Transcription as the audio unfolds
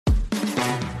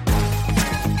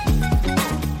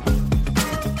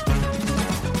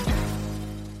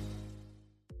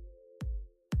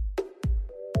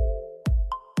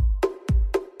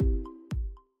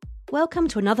Welcome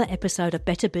to another episode of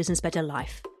Better Business, Better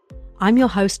Life. I'm your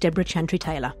host, Deborah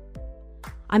Chantry-Taylor.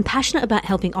 I'm passionate about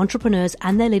helping entrepreneurs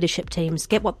and their leadership teams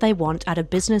get what they want out of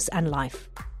business and life.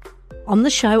 On the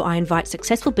show, I invite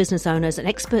successful business owners and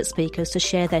expert speakers to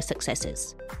share their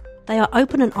successes. They are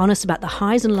open and honest about the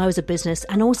highs and lows of business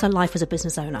and also life as a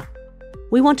business owner.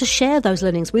 We want to share those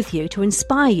learnings with you to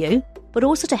inspire you, but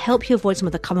also to help you avoid some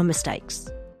of the common mistakes.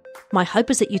 My hope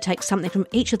is that you take something from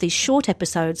each of these short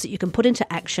episodes that you can put into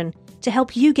action to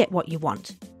help you get what you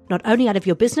want, not only out of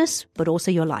your business, but also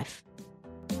your life.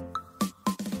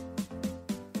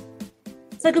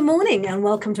 So good morning and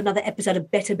welcome to another episode of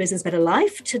Better Business, Better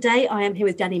Life. Today I am here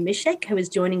with Danny Mishek, who is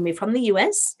joining me from the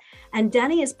US. And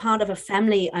Danny is part of a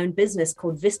family-owned business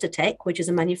called VistaTech, which is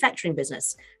a manufacturing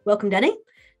business. Welcome, Danny.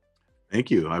 Thank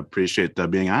you. I appreciate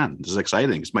being on. This is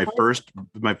exciting. It's my first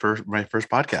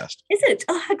podcast. Is it?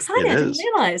 Oh, how exciting. I didn't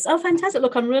realize. Oh, fantastic.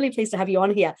 Look, I'm really pleased to have you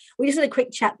on here. We just had a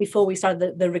quick chat before we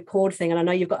started the record thing, and I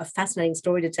know you've got a fascinating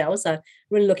story to tell, so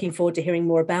really looking forward to hearing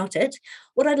more about it.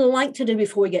 What I'd like to do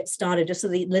before we get started, just so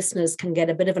the listeners can get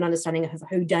a bit of an understanding of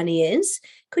who Danny is,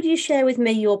 could you share with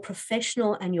me your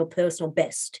professional and your personal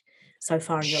best so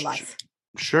far in your life?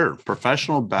 Sure.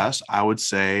 Professional best, I would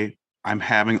say I'm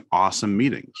having awesome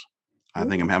meetings. I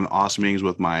think I'm having awesome meetings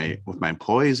with my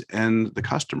employees and the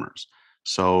customers.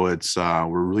 So it's we're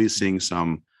really seeing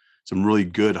some really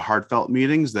good heartfelt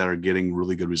meetings that are getting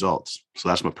really good results. So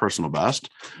that's my personal best,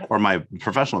 or my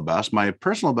professional best. My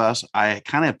personal best, I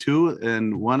kind of have two,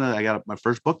 and one I got my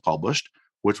first book published,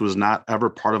 which was not ever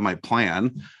part of my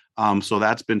plan. So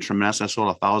that's been tremendous. I sold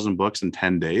 1,000 books in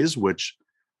 10 days, which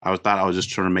I thought I was just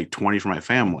trying to make 20 for my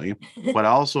family. But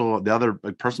also the other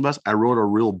personal best, I rode a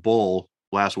real bull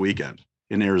last weekend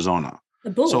in Arizona. A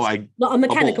bull? So not a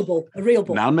mechanical bull, a real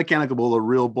bull. Not a mechanical bull, a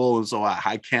real bull. And so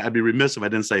I'd be remiss if I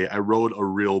didn't say I rode a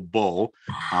real bull.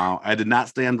 I did not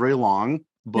stand very long,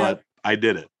 but I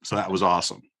did it. So that was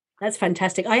awesome. That's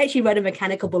fantastic. I actually rode a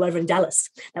mechanical bull over in Dallas.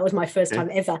 That was my first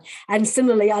time ever. And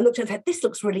similarly, I looked at that. This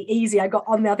looks really easy. I got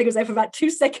on there. I think it was there for about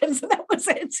 2 seconds, and that was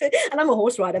it. And I'm a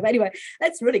horse rider. But anyway,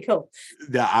 that's really cool.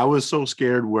 Yeah, I was so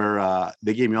scared where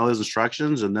they gave me all these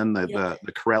instructions, and then the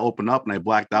corral opened up, and I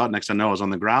blacked out. Next thing I know, I was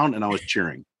on the ground, and I was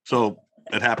cheering. So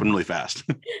it happened really fast.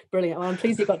 Brilliant. Well, I'm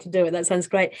pleased you got to do it. That sounds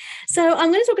great. So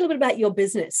I'm going to talk a little bit about your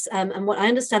business. And what I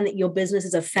understand that your business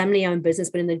is a family-owned business,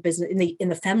 but in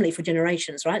the family for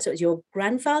generations, right? So it's your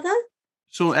grandfather?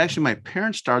 So actually, my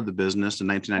parents started the business in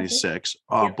 1996.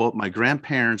 Okay. Both my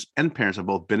grandparents and parents have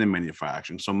both been in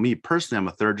manufacturing. So me personally, I'm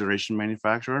a third-generation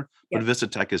manufacturer, but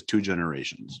VistaTech is 2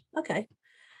 generations. Okay.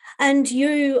 And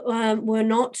you were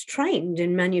not trained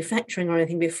in manufacturing or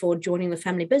anything before joining the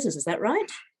family business. Is that right?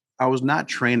 I was not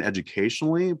trained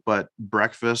educationally, but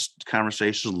breakfast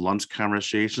conversations, lunch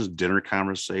conversations, dinner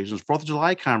conversations, 4th of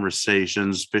July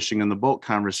conversations, fishing in the boat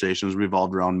conversations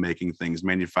revolved around making things,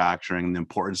 manufacturing, and the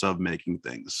importance of making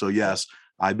things. So yes,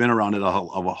 I've been around it a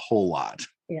whole lot.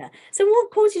 Yeah. So what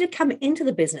caused you to come into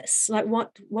the business? Like what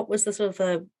was the sort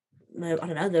of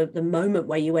the moment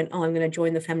where you went, oh, I'm going to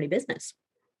join the family business?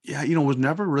 Yeah, was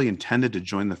never really intended to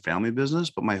join the family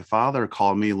business, but my father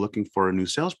called me looking for a new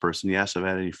salesperson. He asked if I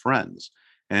had any friends.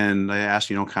 And I asked,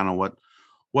 kind of what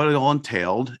it all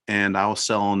entailed. And I was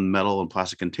selling metal and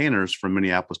plastic containers from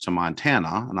Minneapolis to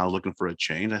Montana. And I was looking for a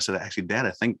change. I said, actually, Dad,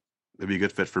 I think it'd be a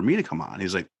good fit for me to come on.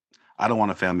 He's like, I don't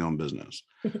want a family-owned business.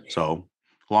 So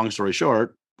long story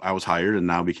short, I was hired and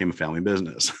now became a family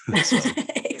business.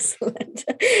 Excellent.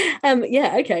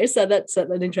 Okay. So that's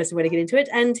an interesting way to get into it.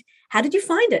 And how did you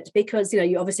find it? Because,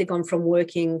 you obviously gone from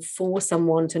working for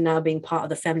someone to now being part of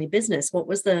the family business. What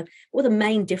were the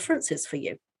main differences for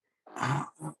you?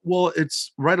 Well,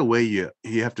 it's right away. You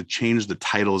have to change the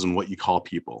titles and what you call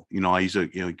people. I used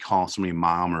to, call somebody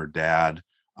mom or dad.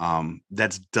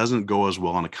 That doesn't go as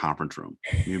well in a conference room,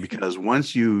 because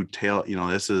once you tell,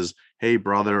 this is, hey,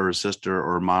 brother or sister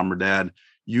or mom or dad,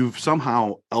 you've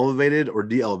somehow elevated or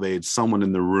de-elevated someone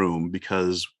in the room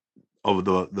because of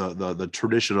the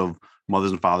tradition of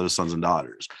mothers and fathers, sons and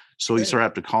daughters. So you start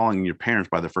after calling your parents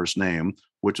by their first name,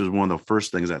 which is one of the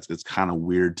first things it's kind of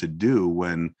weird to do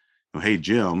when, hey,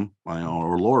 Jim,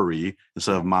 or Lori,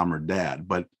 instead of mom or dad.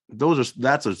 But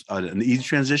that's an easy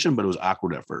transition, but it was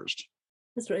awkward at first.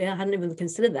 That's right. I hadn't even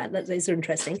considered that. That's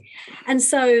interesting. And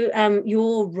so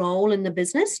your role in the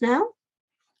business now?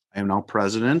 I am now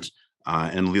president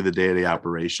and lead the day-to-day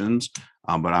operations.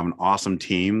 But I have an awesome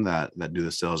team that do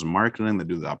the sales and marketing, that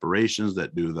do the operations,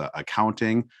 that do the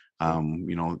accounting.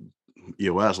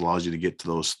 EOS allows you to get to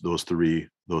those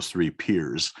three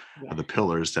peers, the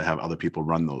pillars, to have other people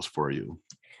run those for you.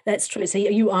 That's true. So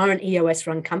you are an EOS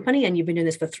run company and you've been doing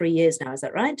this for 3 years now. Is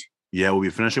that right? Yeah, we'll be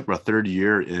finishing up our third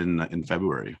year in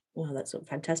February. Oh, that's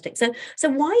fantastic. So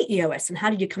why EOS, and how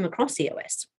did you come across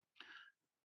EOS?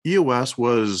 EOS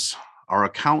was our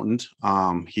accountant.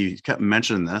 He kept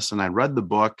mentioning this, and I read the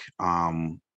book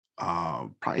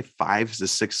probably 5 to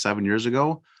 6, 7 years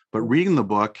ago. But reading the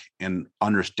book and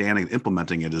understanding,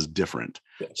 implementing it is different.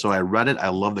 Yes. So I read it. I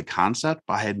love the concept,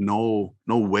 but I had no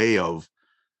way of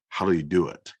how do you do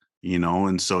it,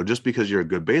 And so just because you're a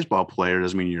good baseball player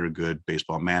doesn't mean you're a good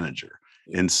baseball manager.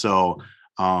 And so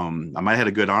I might have had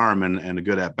a good arm and a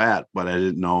good at bat, but I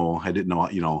didn't know,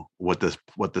 what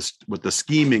the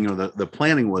scheming or the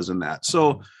planning was in that.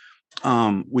 So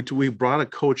we brought a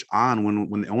coach on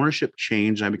when the ownership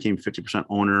changed. I became 50%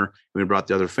 owner. We brought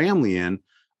the other family in.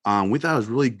 We thought it was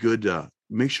really good to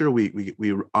make sure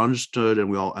we understood, and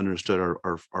we all understood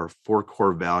our four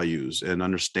core values, and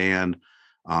understand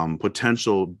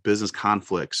potential business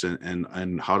conflicts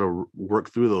and how to work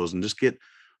through those, and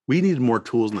we needed more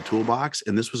tools in the toolbox.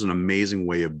 And this was an amazing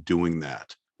way of doing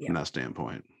that from that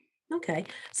standpoint. Okay.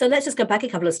 So let's just go back a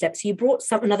couple of steps. You brought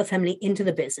another family into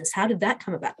the business. How did that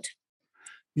come about?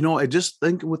 I just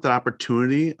think with the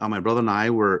opportunity, my brother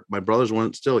and my brother's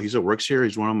one still, works here.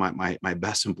 He's one of my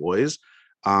best employees.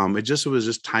 It was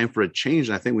just time for a change.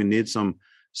 And I think we need some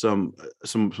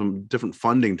different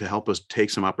funding to help us take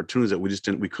some opportunities that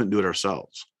we couldn't do it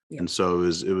ourselves. Yeah. And so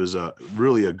it was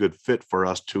really a good fit for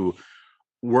us to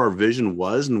where our vision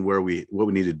was and what we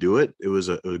need to do it. It was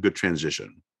a good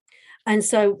transition. And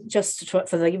so just for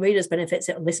the readers' benefits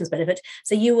or listeners' benefit,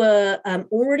 so you were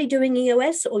already doing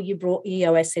EOS, or you brought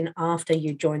EOS in after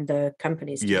you joined the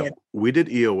companies together? Yeah, we did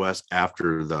EOS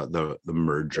after the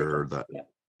merger.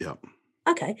 Yeah.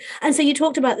 Okay. And so you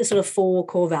talked about the sort of 4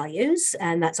 core values,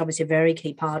 and that's obviously a very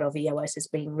key part of EOS, is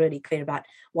being really clear about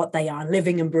what they are: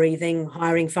 living and breathing,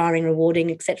 hiring, firing,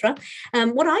 rewarding, etc.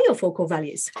 What are your 4 core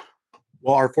values?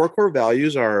 Well, our 4 core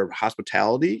values are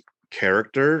hospitality,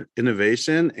 character,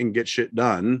 innovation, and get shit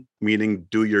done, meaning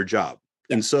do your job.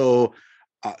 Yep. And so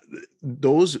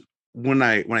those, when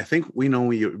I think we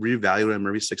reevaluate them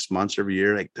every 6 months, every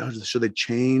year, like, should they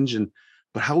change?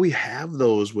 But how we have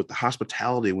those with the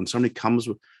hospitality, when somebody comes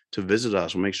to visit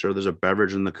us, we'll make sure there's a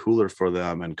beverage in the cooler for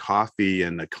them, and coffee,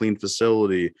 and a clean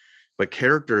facility. But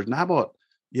character is not about,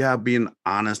 being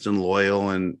honest and loyal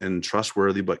and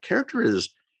trustworthy, but character is,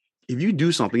 if you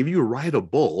do something, if you ride a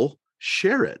bull,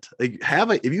 share it. Like,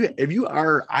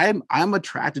 I'm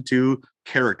attracted to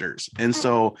characters. And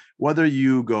so whether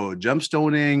you go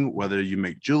gemstoning, whether you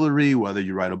make jewelry, whether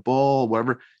you ride a bull,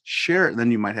 whatever, share it. And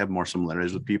then you might have more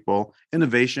similarities with people.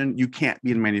 Innovation, you can't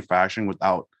be in manufacturing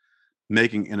without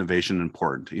making innovation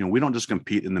important. We don't just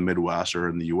compete in the Midwest or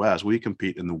in the US, we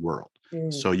compete in the world.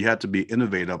 So you have to be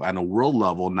innovative on a world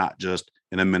level, not just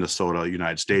in a Minnesota,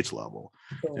 United States level.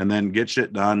 And then get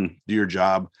shit done, do your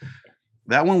job.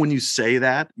 That one, when you say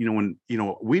that,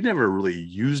 we never really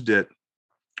used it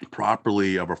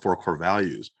properly of our 4 core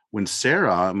values. When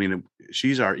Sarah,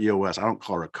 she's our EOS, I don't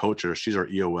call her a coach, or she's our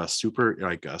EOS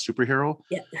superhero.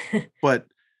 Yeah. But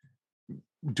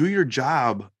do your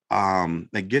job, and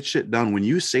get shit done. When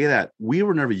you say that, we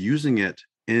were never using it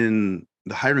in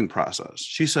the hiring process.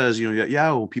 She says,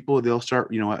 well, people, they'll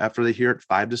start, after they hear it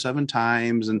 5 to 7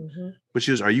 times. And, but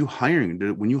she goes, are you hiring?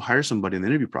 When you hire somebody in the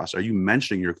interview process, are you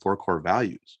mentioning your 4 core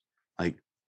values? Like,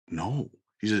 no.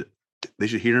 She said, they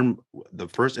should hear them the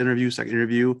first interview, second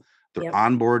interview, their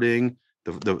onboarding,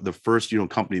 the first,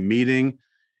 company meeting.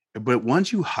 But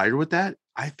once you hire with that,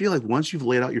 I feel like once you've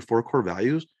laid out your 4 core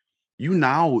values,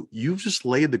 you've just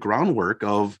laid the groundwork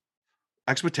of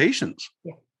expectations.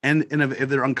 Yeah. And if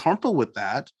they're uncomfortable with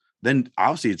that, then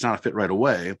obviously it's not a fit right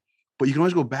away. But you can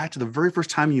always go back to the very first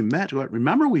time you met.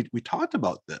 Remember, we talked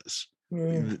about this.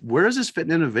 Where does this fit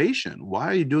in innovation? Why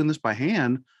are you doing this by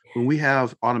hand when we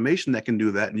have automation that can do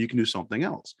that and you can do something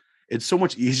else? It's so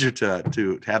much easier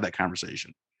to have that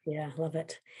conversation. Yeah, love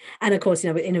it. And of course,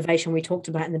 with innovation, we talked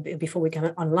about before we come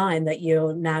online that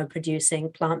you're now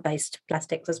producing plant-based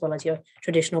plastics as well as your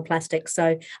traditional plastics.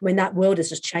 So, that world is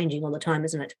just changing all the time,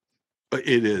 isn't it?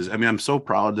 It is. I'm so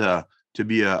proud to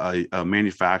be a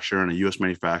manufacturer and a U.S.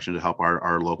 manufacturer to help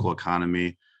our local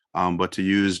economy, but to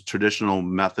use traditional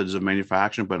methods of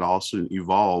manufacturing, but also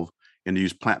evolve and to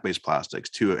use plant-based plastics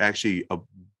to actually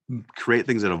create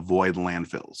things that avoid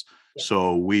landfills. Yeah.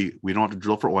 So we don't have to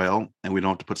drill for oil, and we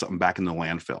don't have to put something back in the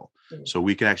landfill. So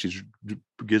we can actually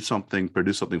produce something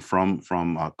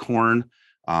from corn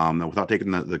without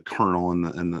taking the kernel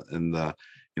and the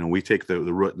we take the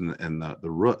root and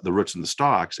the roots and the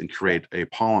stalks and create a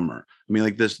polymer.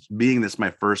 Like this my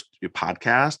first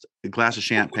podcast, a glass of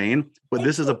champagne, but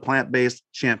this is a plant-based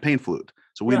champagne flute.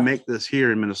 So we make this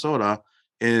here in Minnesota,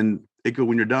 and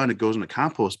when you're done, it goes in the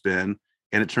compost bin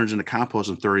and it turns into compost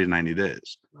in 30 to 90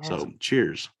 days. Wow. So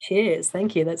cheers. Cheers.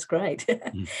 Thank you. That's great.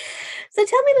 Mm. So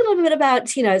tell me a little bit about,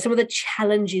 some of the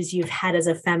challenges you've had as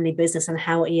a family business and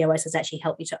how EOS has actually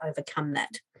helped you to overcome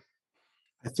that.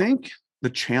 I think the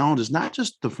challenge is not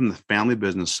just from the family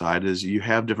business side, is you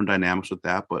have different dynamics with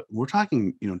that, but we're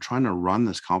talking, trying to run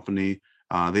this company.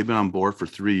 They've been on board for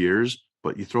 3 years,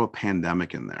 but you throw a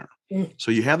pandemic in there. Mm.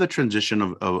 So you have the transition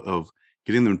of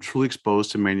getting them truly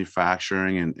exposed to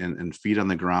manufacturing and feet on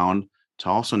the ground, to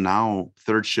also now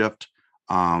third shift.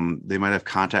 They might have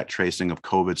contact tracing of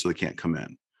COVID, so they can't come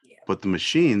in. Yeah. But the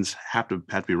machines have to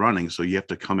be running, so you have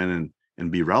to come in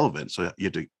and be relevant. So you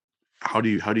have to, how do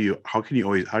you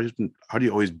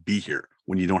always be here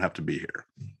when you don't have to be here?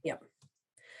 Yeah.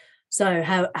 So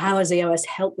how has EOS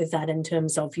helped with that in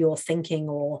terms of your thinking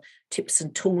or tips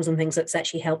and tools and things that's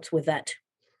actually helped with that?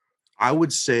 I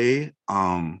would say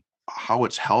how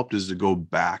it's helped is to go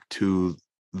back to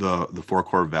the 4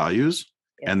 core values.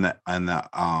 Yeah. and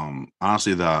the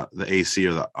honestly the AC,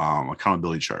 or the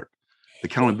accountability chart. The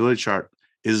accountability chart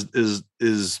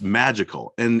is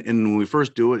magical. And when we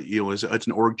first do it, it's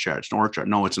an org chart. It's an org chart.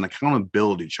 No, it's an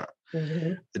accountability chart.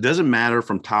 Mm-hmm. It doesn't matter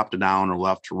from top to down or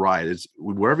left to right. It's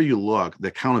wherever you look, the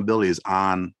accountability is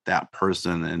on that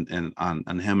person and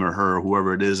on him or her, or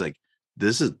whoever it is. Like,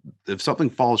 this is, if something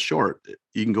falls short,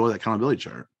 you can go to that accountability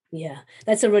chart. Yeah,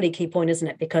 that's a really key point, isn't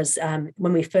it? Because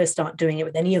when we first start doing it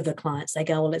with any of the clients, they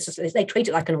go, well, they treat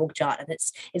it like an org chart. And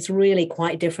it's really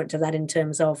quite different to that in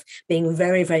terms of being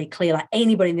very, very clear. Like,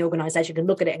 anybody in the organization can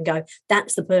look at it and go,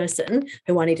 that's the person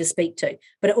who I need to speak to.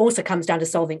 But it also comes down to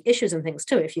solving issues and things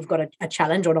too. If you've got a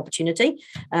challenge or an opportunity,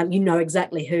 you know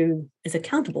exactly who is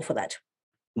accountable for that.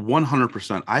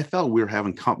 100%. I felt we were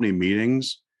having company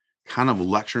meetings, kind of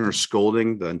lecturing or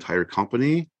scolding the entire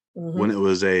company, mm-hmm. when it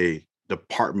was a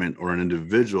department or an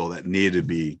individual that needed to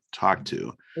be talked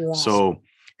to. Right. So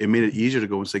it made it easier to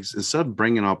go and say, instead of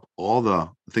bringing up all the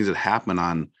things that happen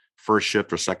on first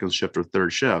shift or second shift or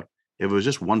third shift, if it was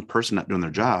just one person not doing their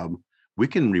job, we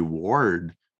can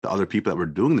reward the other people that were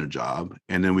doing their job,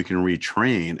 and then we can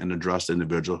retrain and address the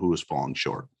individual who was falling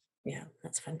short. Yeah,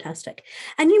 that's fantastic.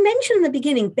 And you mentioned in the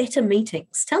beginning, better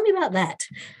meetings. Tell me about that.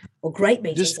 Or great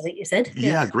meetings, I think you said.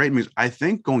 Yeah, great meetings. I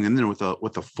think going in there with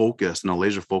a focus and a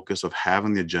laser focus of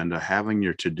having the agenda, having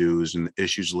your to-dos and the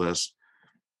issues list,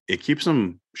 it keeps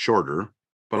them shorter,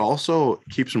 but also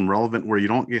keeps them relevant where you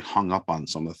don't get hung up on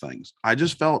some of the things. I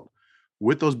just felt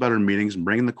with those better meetings and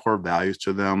bringing the core values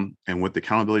to them, and with the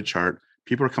accountability chart,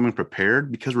 people are coming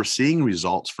prepared because we're seeing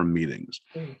results from meetings.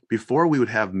 Mm. Before, we would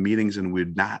have meetings and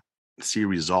we'd not see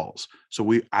results.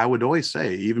 So I would always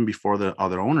say, even before the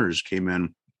other owners came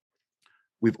in,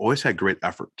 we've always had great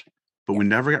effort, but we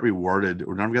never got rewarded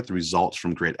or never got the results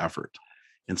from great effort.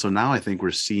 And so now I think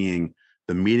we're seeing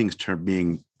the meetings turn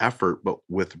being effort, but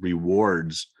with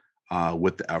rewards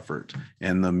with the effort.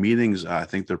 And the meetings, I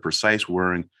think they're precise,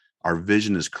 where our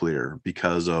vision is clear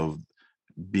because of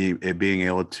being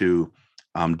able to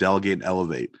delegate and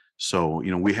elevate. So,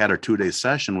 we had our 2-day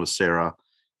session with Sarah,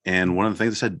 and one of the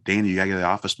things I said, Danny, you gotta get to the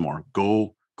office more.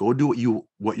 Go do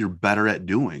what you're better at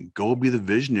doing. Go be the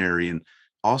visionary. And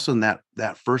also in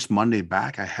that first Monday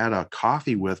back, I had a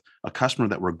coffee with a customer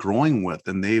that we're growing with,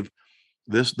 and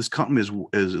this company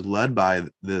is led by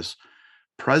this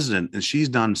president, and she's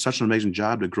done such an amazing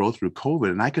job to grow through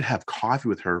COVID. And I could have coffee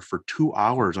with her for 2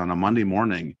 hours on a Monday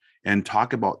morning and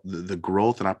talk about the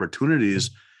growth and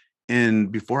opportunities.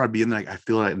 And before I'd be in there, I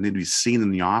feel like I need to be seen in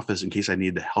the office in case I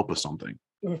need to help with something.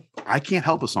 Mm. I can't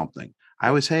help with something. I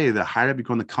always say, the higher up you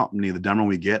go in the company, the dumber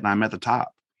we get, and I'm at the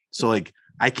top. So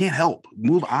I can't help.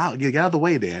 Move out, get out of the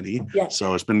way, Danny. Yeah.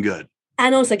 So it's been good.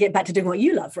 And also get back to doing what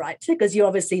you love, right? Because you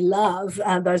obviously love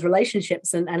those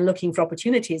relationships and looking for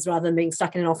opportunities rather than being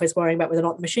stuck in an office worrying about whether or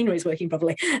not the machinery is working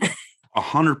properly.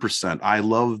 100%. I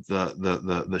love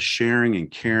the sharing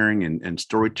and caring and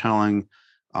storytelling.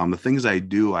 The things I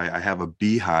do, I have a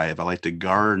beehive. I like to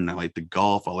garden. I like to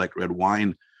golf. I like red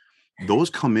wine.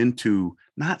 Those come into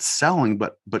not selling,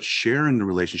 but sharing the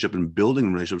relationship and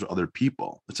building relationships with other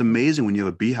people. It's amazing when you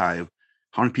have a beehive,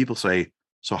 how many people say,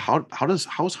 so how is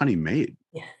honey made?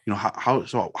 Yeah.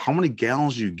 How many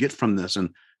gallons do you get from this? And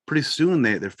pretty soon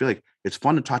they feel like it's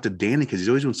fun to talk to Danny because he's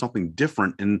always doing something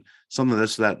different and something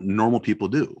that normal people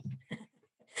do.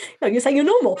 No, you're saying you're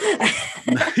normal.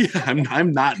 Yeah,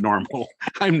 I'm not normal.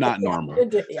 I'm not normal.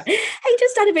 Yeah. Hey,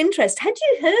 just out of interest, had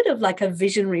you heard of like a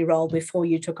visionary role before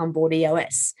you took on board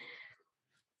EOS?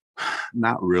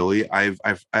 Not really. I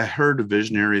heard of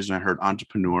visionaries and I heard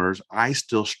entrepreneurs. I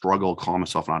still struggle calling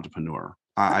myself an entrepreneur.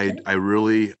 Okay. I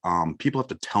really, people have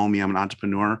to tell me I'm an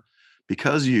entrepreneur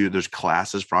because there's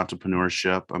classes for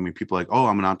entrepreneurship. I mean, people are like, oh,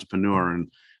 I'm an entrepreneur, and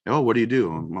oh, what do you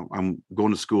do? I'm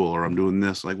going to school, or I'm doing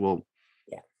this. Like, well,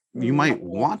 Yeah. you might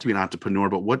want to be an entrepreneur,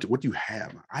 but what do you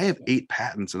have? I have 8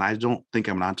 patents, and I don't think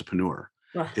I'm an entrepreneur.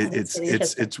 Well,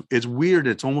 It's weird.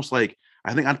 It's almost like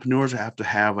I think entrepreneurs have to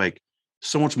have like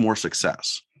so much more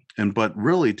success. But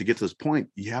really, to get to this point,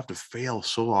 you have to fail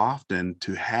so often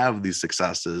to have these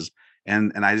successes.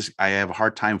 And I have a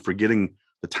hard time forgetting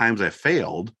the times I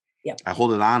failed. Yeah. I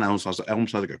hold it on. I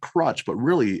almost like a crutch. But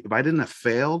really, if I didn't have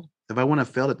failed, if I wouldn't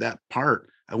have failed at that part,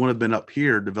 I wouldn't have been up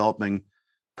here developing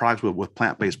products with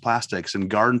plant-based plastics and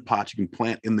garden pots you can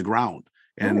plant in the ground,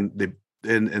 and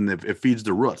it feeds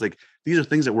the roots. Like, these are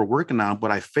things that we're working on, but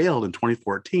I failed in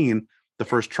 2014, the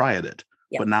first try at it.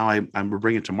 Yep. But now I'm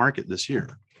bringing it to market this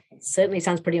year. It certainly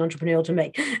sounds pretty entrepreneurial to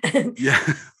me. Yeah,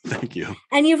 thank you.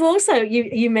 And you've also,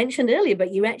 you mentioned earlier,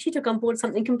 but you actually took on board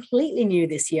something completely new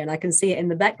this year, and I can see it in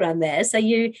the background there. So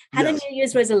you had a New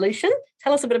Year's resolution.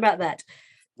 Tell us a bit about that.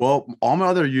 Well, all my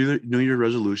other New Year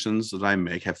resolutions that I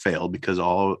make have failed because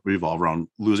all revolve around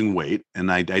losing weight,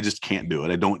 and I just can't do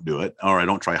it. I don't do it, or I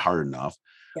don't try hard enough.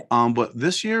 Yep. But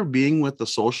this year, being with the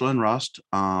social unrest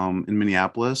in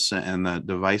Minneapolis and the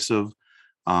divisive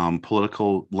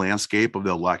political landscape of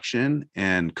the election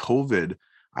and COVID,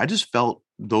 I just felt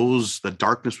the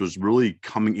darkness was really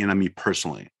coming in on me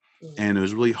personally. Mm-hmm. And it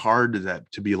was really hard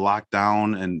to be locked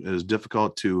down, and it was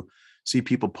difficult to see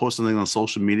people post something on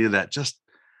social media that just,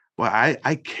 well,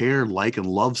 I care, like, and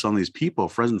love some of these people,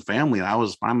 friends and family. And I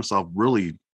was find myself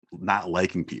really not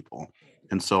liking people.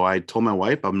 And so I told my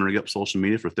wife, I'm going to get up social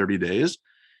media for 30 days.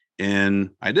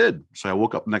 And I did. So I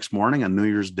woke up next morning on New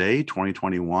Year's Day,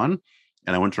 2021,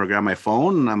 and I went to grab my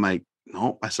phone, and I'm like,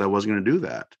 nope, I said I wasn't going to do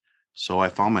that. So I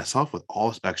found myself with all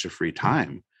this extra free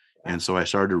time. And so I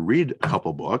started to read a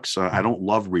couple books. I don't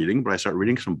love reading, but I started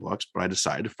reading some books, but I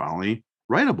decided to finally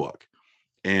write a book.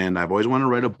 And I've always wanted to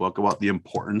write a book about the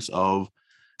importance of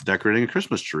decorating a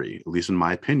Christmas tree, at least in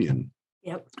my opinion.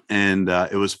 Yep. And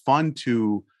it was fun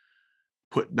to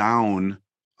put down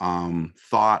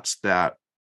thoughts that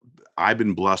I've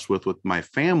been blessed with my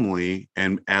family,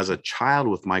 and as a child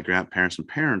with my grandparents and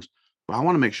parents. But I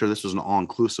want to make sure this was an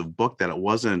all-inclusive book, that it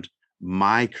wasn't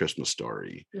my Christmas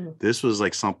story. Mm-hmm. This was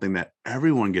like something that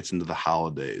everyone gets into the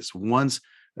holidays. Once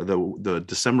the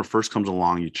December 1st comes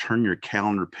along, you turn your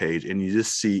calendar page and you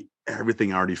just see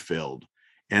everything already filled,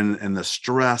 and the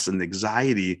stress and the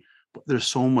anxiety. But there's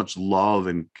so much love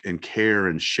and care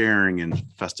and sharing and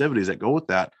festivities that go with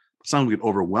that. Some get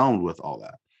overwhelmed with all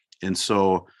that. And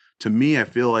so to me, I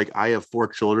feel like I have 4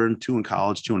 children, 2 in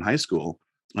college, 2 in high school.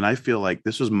 And I feel like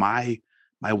this was my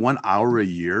 1 hour a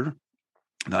year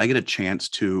that I get a chance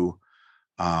to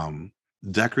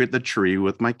decorate the tree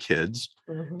with my kids.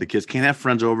 Mm-hmm. The kids can't have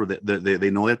friends over. They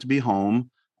know they have to be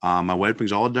home. My wife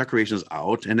brings all the decorations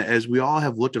out. And as we all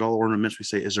have looked at all the ornaments, we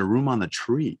say, is there room on the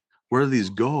tree? Where do these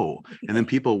go? And then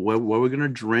people, what are we going to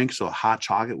drink? So hot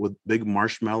chocolate with big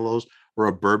marshmallows, or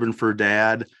a bourbon for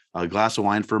dad, a glass of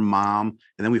wine for mom.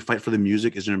 And then we fight for the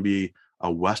music. Is there going to be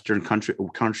a Western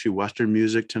country Western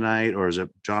music tonight? Or is it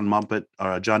John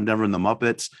Denver and the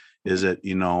Muppets? Is it,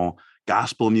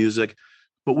 gospel music?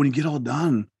 But when you get all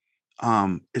done,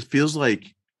 it feels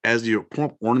like, as you pull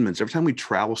up ornaments, every time we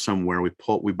travel somewhere,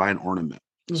 we buy an ornament.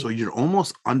 Mm-hmm. So you're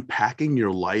almost unpacking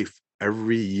your life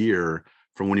every year,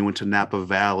 from when you went to Napa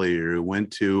Valley, or you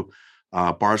went to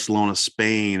Barcelona,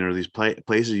 Spain, or these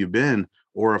places you've been,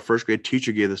 or a first grade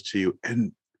teacher gave this to you.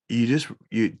 And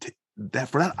that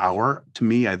for that hour, to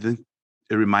me, I think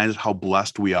it reminds us how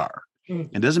blessed we are. Mm.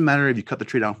 It doesn't matter if you cut the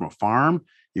tree down from a farm,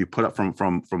 you put up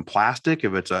from plastic,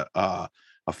 if it's a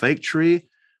fake tree,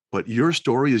 but your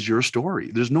story is your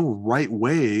story. There's no right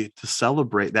way to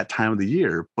celebrate that time of the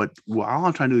year, but all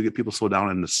I'm trying to do is get people to slow down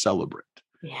and to celebrate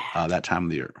that time of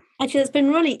the year. Actually, it's been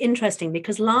really interesting,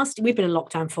 because we've been in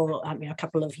lockdown for a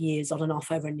couple of years on and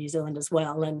off over in New Zealand as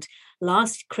well. And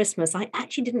last Christmas, I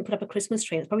actually didn't put up a Christmas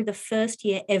tree. It's probably the first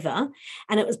year ever.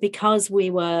 And it was because there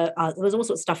was all sorts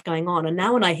of stuff going on. And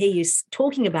now when I hear you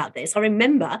talking about this, I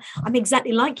remember I'm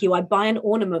exactly like you. I buy an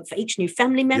ornament for each new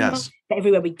family member. Yes. For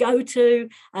everywhere we go to.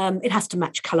 It has to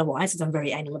match color-wise, as I'm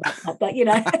very anal about that. But,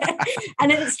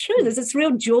 and it's true. There's this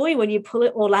real joy when you pull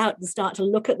it all out and start to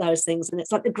look at those things. And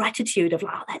it's like the gratitude of,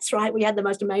 oh, that's right, we had the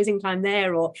most amazing time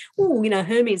there. Or,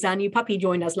 Hermes, our new puppy,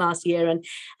 joined us last year. And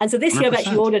so this 100%. Year I've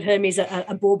actually ordered Hermes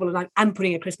a bauble, and I'm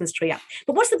putting a Christmas tree up.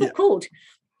 But what's the book called?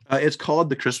 It's called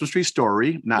The Christmas Tree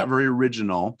Story. Not very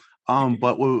original.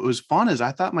 But what was fun is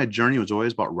I thought my journey was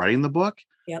always about writing the book.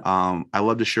 Yep. I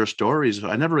love to share stories.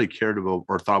 I never really cared about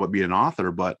or thought about being an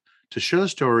author, but to share the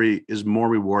story is more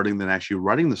rewarding than actually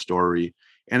writing the story.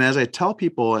 And as I tell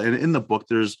people, and in the book,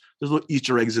 there's little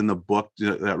Easter eggs in the book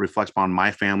that reflects upon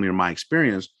my family or my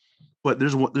experience. But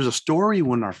there's a story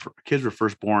when our kids were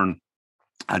first born.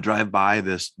 I drive by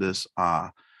this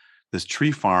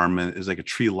tree farm, and it's like a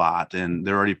tree lot, and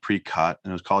they're already pre-cut,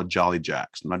 and it was called Jolly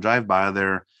Jack's. And I drive by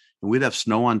there, and we'd have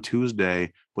snow on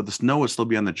Tuesday, but the snow would still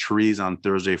be on the trees on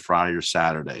Thursday, Friday, or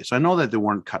Saturday. So I know that they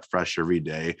weren't cut fresh every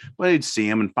day, but I'd see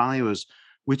them. And finally,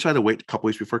 we tried to wait a couple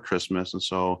weeks before Christmas, and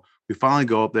so we finally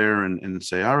go up there and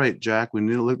say, "All right, Jack, we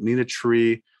need a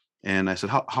tree." And I said,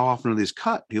 "How often are these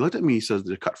cut?" He looked at me. He says,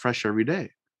 "They're cut fresh every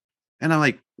day." And I'm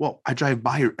like, "Well, I drive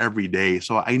by here every day,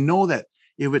 so I know that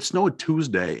if it snowed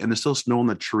Tuesday and there's still snow on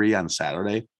the tree on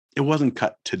Saturday, it wasn't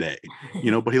cut today,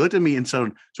 But he looked at me and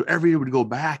said, so every year we'd go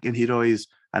back, and he'd always,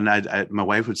 and my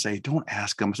wife would say, "Don't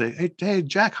ask him." Say, hey,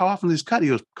 Jack, how often is this cut?" He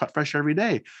goes, "Cut fresh every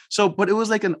day." So, but it was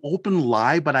like an open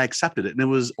lie, but I accepted it, and it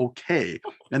was okay.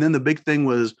 And then the big thing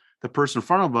was the person in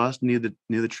front of us near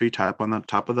the tree top on the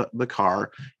top of the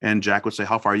car, and Jack would say,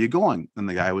 "How far are you going?" And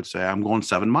the guy would say, "I'm going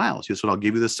 7 miles." He said, "I'll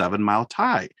give you the 7-mile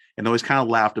tie," and always kind of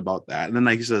laughed about that. And then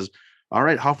he says, "All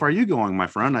right, how far are you going, my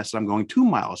friend?" I said, "I'm going 2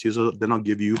 miles." He said, "Then I'll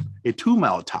give you a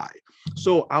 2-mile tie."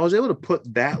 So I was able to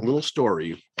put that little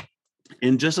story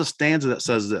in just a stanza that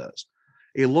says this: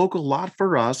 "A local lot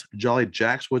for us, Jolly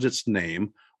Jack's was its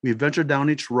name. We ventured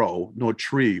down each row, no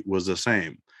tree was the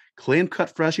same. Claim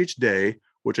cut fresh each day,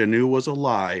 which I knew was a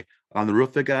lie. On the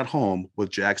roof it got home with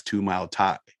Jack's 2-mile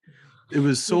tie." It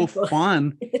was so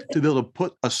fun to be able to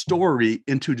put a story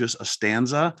into just a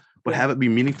stanza, but have it be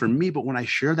meaning for me. But when I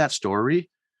share that story,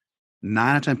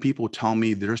 9 out of 10 people tell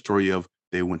me their story of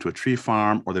they went to a tree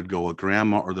farm, or they'd go with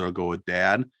grandma, or they'll go with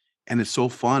dad. And it's so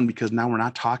fun because now we're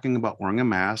not talking about wearing a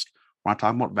mask. We're not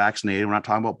talking about vaccinated. We're not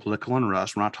talking about political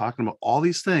unrest. We're not talking about all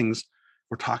these things.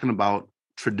 We're talking about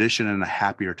tradition and a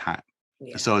happier time.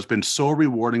 Yeah. So it's been so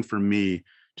rewarding for me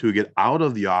to get out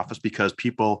of the office because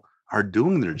people are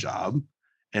doing their job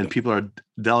and people are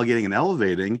delegating and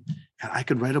elevating, and I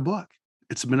could write a book.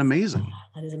 It's been amazing.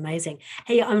 That is amazing.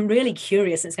 Hey, I'm really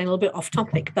curious. It's going a little bit off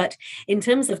topic, but in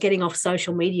terms of getting off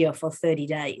social media for 30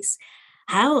 days,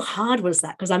 how hard was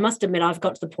that? Because I must admit, I've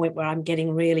got to the point where I'm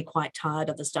getting really quite tired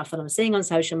of the stuff that I'm seeing on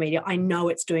social media. I know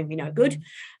it's doing me no good,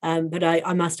 but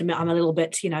I must admit I'm a little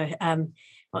bit,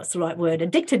 what's the right word?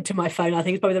 Addicted to my phone, I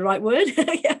think is probably the right word.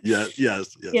 Yes.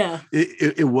 Yeah.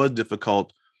 It was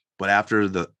difficult, but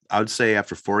I would say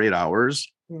after 48 hours,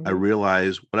 I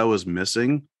realized what I was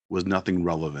missing was nothing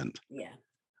relevant. Yeah.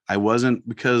 I wasn't,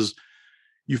 because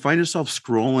you find yourself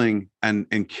scrolling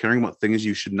and caring about things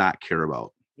you should not care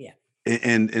about. Yeah.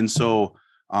 And so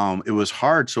it was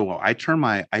hard. So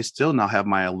I still now have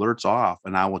my alerts off,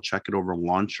 and I will check it over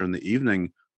lunch or in the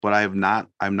evening, but I'm not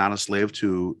a slave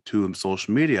to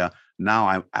social media. Now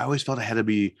I always felt I had to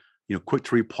be, quick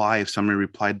to reply if somebody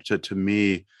replied to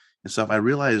me and stuff. I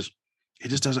realized it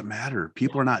just doesn't matter.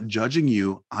 People are not judging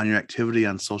you on your activity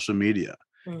on social media.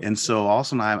 Mm-hmm. And so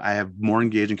also now I have more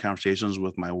engaging conversations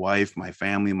with my wife, my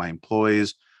family, my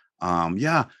employees. But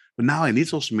now I need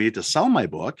social media to sell my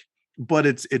book, but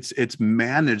it's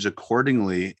managed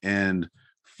accordingly. And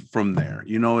from there,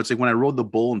 it's like when I rode the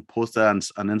bull and posted on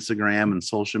Instagram and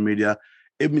social media,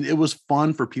 it was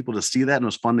fun for people to see that, and it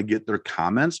was fun to get their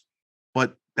comments,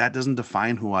 but that doesn't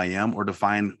define who I am or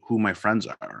define who my friends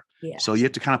are. Yeah. So you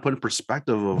have to kind of put in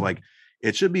perspective of like,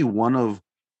 it should be one of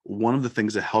the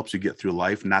things that helps you get through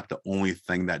life, not the only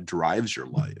thing that drives your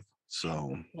life.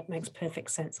 So that makes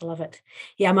perfect sense. I love it.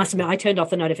 Yeah, I must admit, I turned off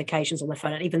the notifications on the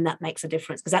phone, and even that makes a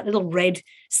difference, because that little red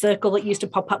circle that used to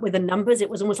pop up with the numbers, it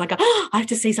was almost like, I have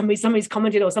to see somebody's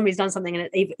commented or somebody's done something. And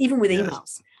even with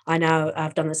emails, I know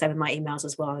I've done the same with my emails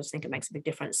as well. I just think it makes a big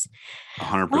difference.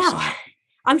 100%. Wow.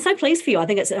 I'm so pleased for you. I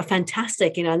think it's a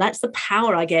fantastic, and that's the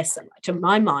power, I guess, to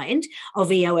my mind,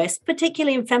 of EOS,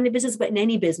 particularly in family business, but in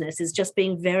any business, is just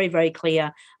being very, very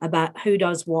clear about who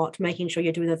does what, making sure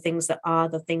you're doing the things that are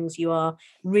the things you are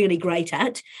really great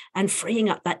at, and freeing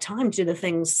up that time to do the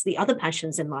things, the other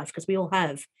passions in life, because we all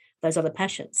have those other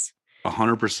passions.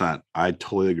 100%. I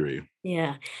totally agree.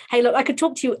 Yeah. Hey, look, I could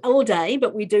talk to you all day,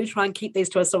 but we do try and keep these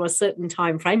to a certain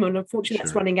time frame, and unfortunately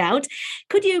that's running out.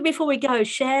 Could you, before we go,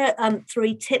 share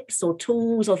 3 tips or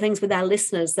tools or things with our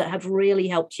listeners that have really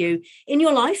helped you in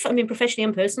your life? I mean, professionally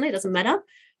and personally, it doesn't matter,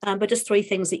 but just 3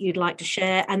 things that you'd like to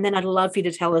share. And then I'd love for you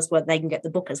to tell us where they can get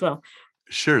the book as well.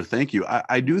 Sure. Thank you.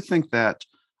 I do think that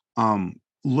try to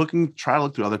look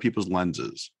through other people's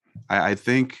lenses. I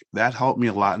think that helped me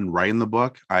a lot in writing the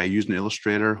book. I used an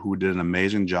illustrator who did an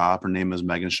amazing job. Her name is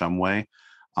Megan Shumway.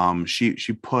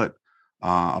 She put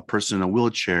a person in a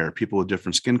wheelchair, people with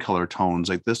different skin color tones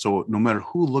like this. So no matter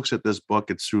who looks at this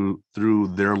book, it's through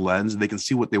their lens. They can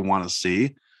see what they want to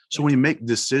see. So when you make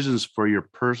decisions for your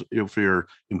for your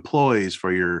employees,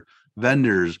 for your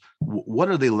vendors, what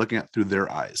are they looking at through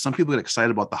their eyes? Some people get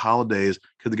excited about the holidays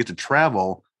because they get to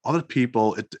travel. Other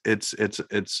people,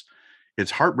 it's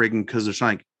heartbreaking because they're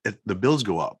trying, the bills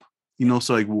go up.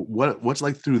 So like what's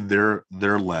like through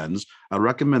their lens. I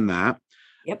recommend that.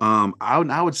 Yep.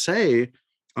 I would say,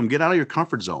 get out of your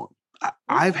comfort zone.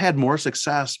 I've had more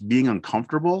success being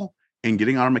uncomfortable and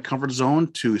getting out of my comfort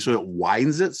zone so it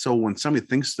widens it. So when somebody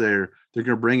thinks they're going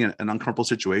to bring an uncomfortable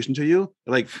situation to you,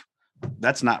 like,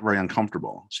 that's not very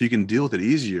uncomfortable. So you can deal with it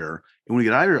easier. And when you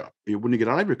get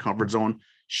out of your comfort zone,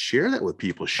 share that with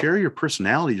people, share your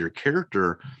personality, your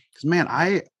character. Because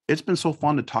man, it's been so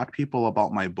fun to talk to people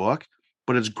about my book,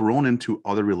 but it's grown into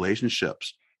other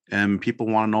relationships. And people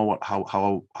want to know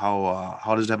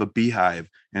how does it have a beehive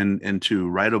and to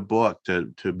write a book,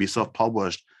 to be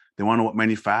self-published. They want to know what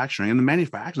manufacturing, and the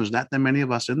manufacturing, there's not that many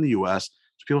of us in the US.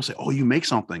 So people say, oh, you make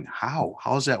something. How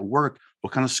does that work?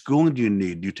 What kind of schooling do you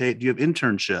need? Do you have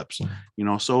internships?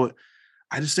 So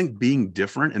I just think being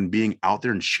different and being out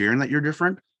there and sharing that you're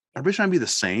different, everybody's trying to be the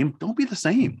same. Don't be the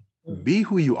same. Be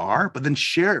who you are, but then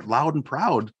share it loud and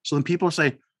proud. So then people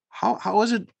say, how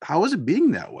is it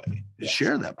being that way? Yes.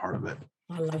 Share that part of it.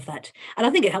 I love that. And I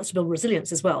think it helps to build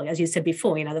resilience as well. As you said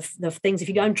before, the things, if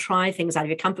you go and try things out of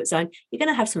your comfort zone, you're going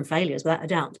to have some failures without a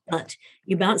doubt, but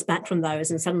you bounce back from those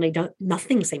and suddenly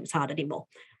nothing seems hard anymore.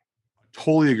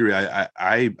 Totally agree.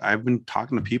 I've been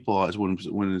talking to people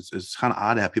when it's kind of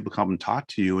odd to have people come and talk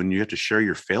to you and you have to share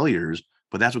your failures,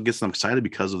 but that's what gets them excited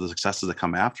because of the successes that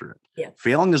come after it. Yeah.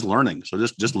 Failing is learning. So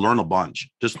just learn a bunch,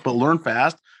 but learn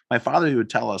fast. My father, he would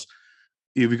tell us,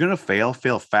 if you're going to fail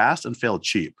fast and fail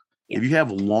cheap. Yeah. If you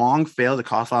have long fails that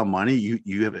cost a lot of money,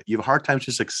 you have a hard time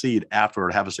to succeed after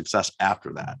or have a success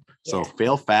after that. So yeah.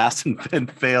 Fail fast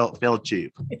and fail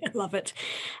cheap. I love it.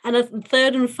 And a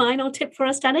third and final tip for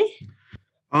us, Danny?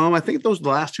 I think the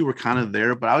last two were kind of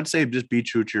there, but I would say just be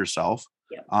true to yourself.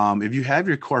 Yeah. If you have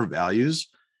your core values,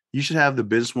 you should have the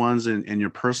business ones and your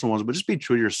personal ones, but just be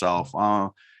true to yourself.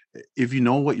 If you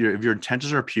know if your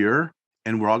intentions are pure,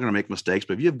 and we're all going to make mistakes,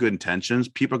 but if you have good intentions,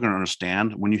 people are going to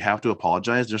understand when you have to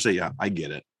apologize. They'll say, yeah, I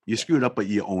get it. You screwed up, but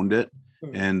you owned it.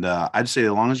 Mm-hmm. And I'd say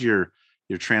as long as you're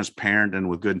transparent and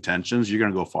with good intentions, you're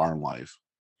going to go far in life.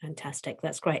 Fantastic.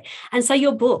 That's great. And so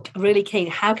your book, really keen.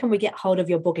 How can we get hold of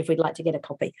your book if we'd like to get a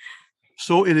copy?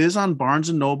 So it is on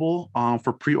Barnes & Noble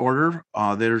for pre-order.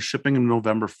 They're shipping in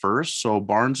November 1st. So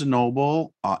Barnes &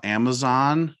 Noble,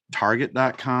 Amazon,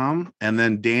 Target.com, and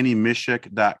then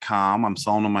DannyMischik.com. I'm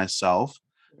selling them myself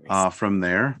from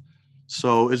there.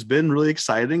 So it's been really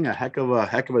exciting, a heck of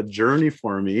a journey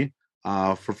for me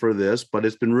for this, but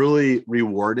it's been really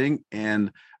rewarding.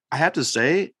 And I have to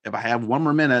say, if I have one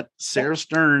more minute, Sarah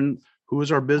Stern,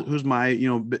 who's my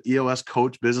EOS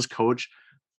coach, business coach,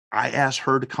 I asked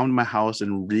her to come to my house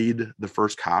and read the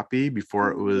first copy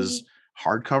before it was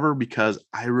hardcover, because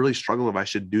I really struggled if I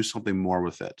should do something more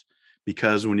with it.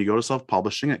 Because when you go to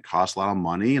self-publishing, it costs a lot of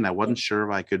money, and I wasn't sure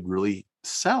if I could really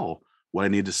sell what I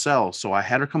need to sell. So I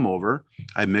had her come over.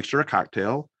 I mixed her a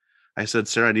cocktail. I said,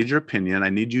 Sarah, I need your opinion. I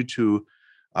need you to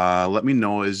let me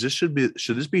know, should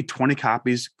this be 20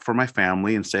 copies for my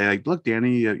family, and say, like, look,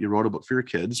 Danny, you wrote a book for your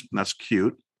kids, and that's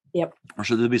cute. Yep. Or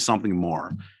should there be something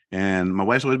more? And my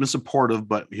wife's always been supportive,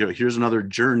 but here's another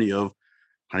journey of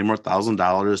 $100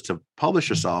 more to publish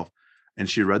yourself. And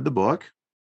she read the book.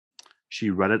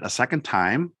 She read it a second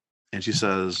time, and she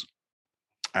says,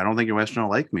 I don't think your wife's going to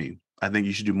like me. I think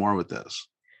you should do more with this.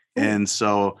 Ooh. And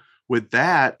so with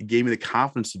that, it gave me the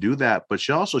confidence to do that. But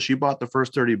she bought the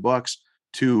first 30 books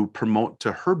to promote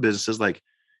to her businesses. Like,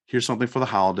 here's something for the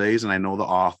holidays. And I know the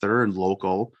author and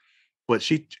local. But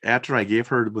after I gave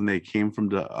her, when they came from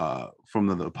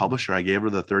the publisher, I gave her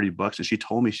the 30 bucks, and she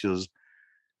told me, she goes,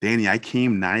 Danny, I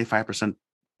came 95%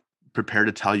 prepared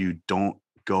to tell you, don't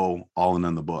go all in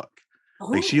on the book. Oh.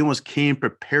 Like, she almost came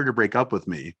prepared to break up with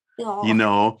me,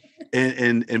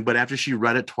 and but after she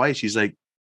read it twice, she's like,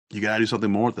 you got to do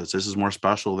something more with this. This is more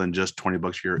special than just 20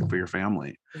 bucks for your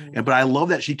family. Mm. But I love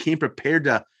that she came prepared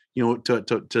to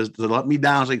let me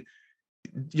down. I was like,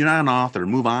 you're not an author,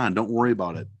 move on, don't worry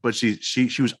about it. But she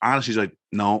was honest. She's like,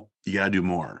 no, you got to do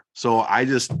more. So I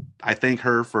thank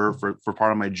her for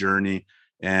part of my journey.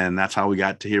 And that's how we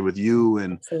got to here with you.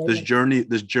 And Absolutely.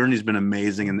 this journey's been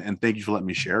amazing. And thank you for letting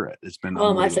me share it. It's been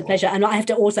Oh, my absolute pleasure. And I have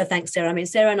to also thank Sarah. I mean,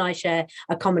 Sarah and I share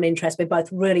a common interest. We're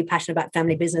both really passionate about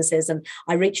family businesses. And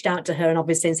I reached out to her and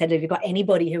obviously said, have you got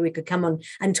anybody who we could come on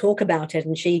and talk about it?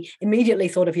 And she immediately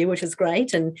thought of you, which is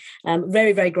great. And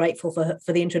very, very grateful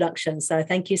for the introduction. So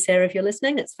thank you, Sarah, if you're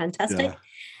listening. It's fantastic. Yeah.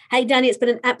 Hey, Danny, it's been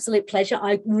an absolute pleasure.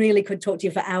 I really could talk to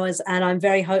you for hours, and I'm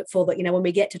very hopeful that, when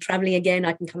we get to traveling again,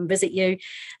 I can come visit you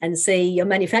and see your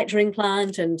manufacturing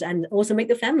plant and also meet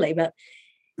the family. But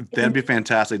that'd be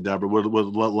fantastic, Deborah. We'd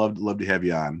love to have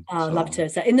you on. I'd love to.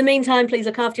 So in the meantime, please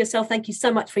look after yourself. Thank you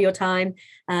so much for your time.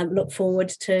 Look forward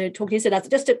to talking to you soon.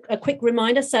 Just a quick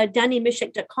reminder. So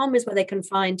DannyMischek.com is where they can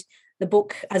find the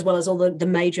book, as well as all the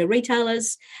major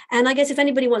retailers. And I guess if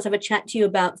anybody wants to have a chat to you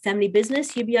about family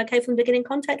business, you'd be okay for them to get in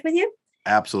contact with you?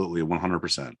 Absolutely,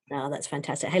 100%. Oh, that's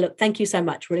fantastic. Hey, look, thank you so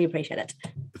much. Really appreciate it.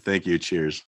 Thank you.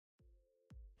 Cheers.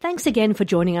 Thanks again for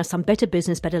joining us on Better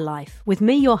Business, Better Life with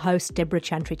me, your host, Deborah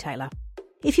Chantry Taylor.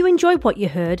 If you enjoyed what you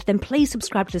heard, then please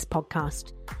subscribe to this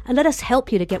podcast and let us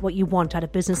help you to get what you want out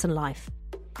of business and life.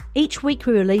 Each week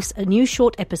we release a new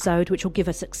short episode which will give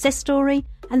a success story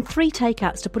and 3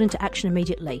 takeouts to put into action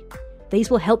immediately.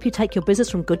 These will help you take your business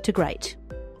from good to great.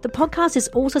 The podcast is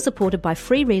also supported by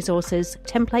free resources,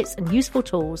 templates and useful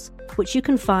tools, which you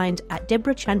can find at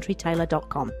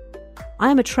deborahchantrytaylor.com.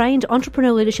 I am a trained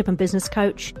entrepreneurial leadership and business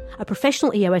coach, a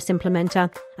professional EOS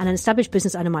implementer, and an established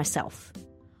business owner myself.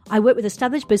 I work with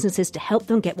established businesses to help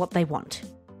them get what they want.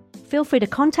 Feel free to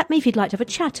contact me if you'd like to have a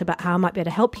chat about how I might be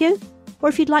able to help you, or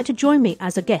if you'd like to join me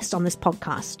as a guest on this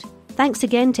podcast. Thanks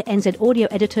again to NZ Audio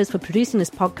Editors for producing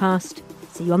this podcast.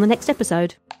 See you on the next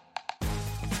episode.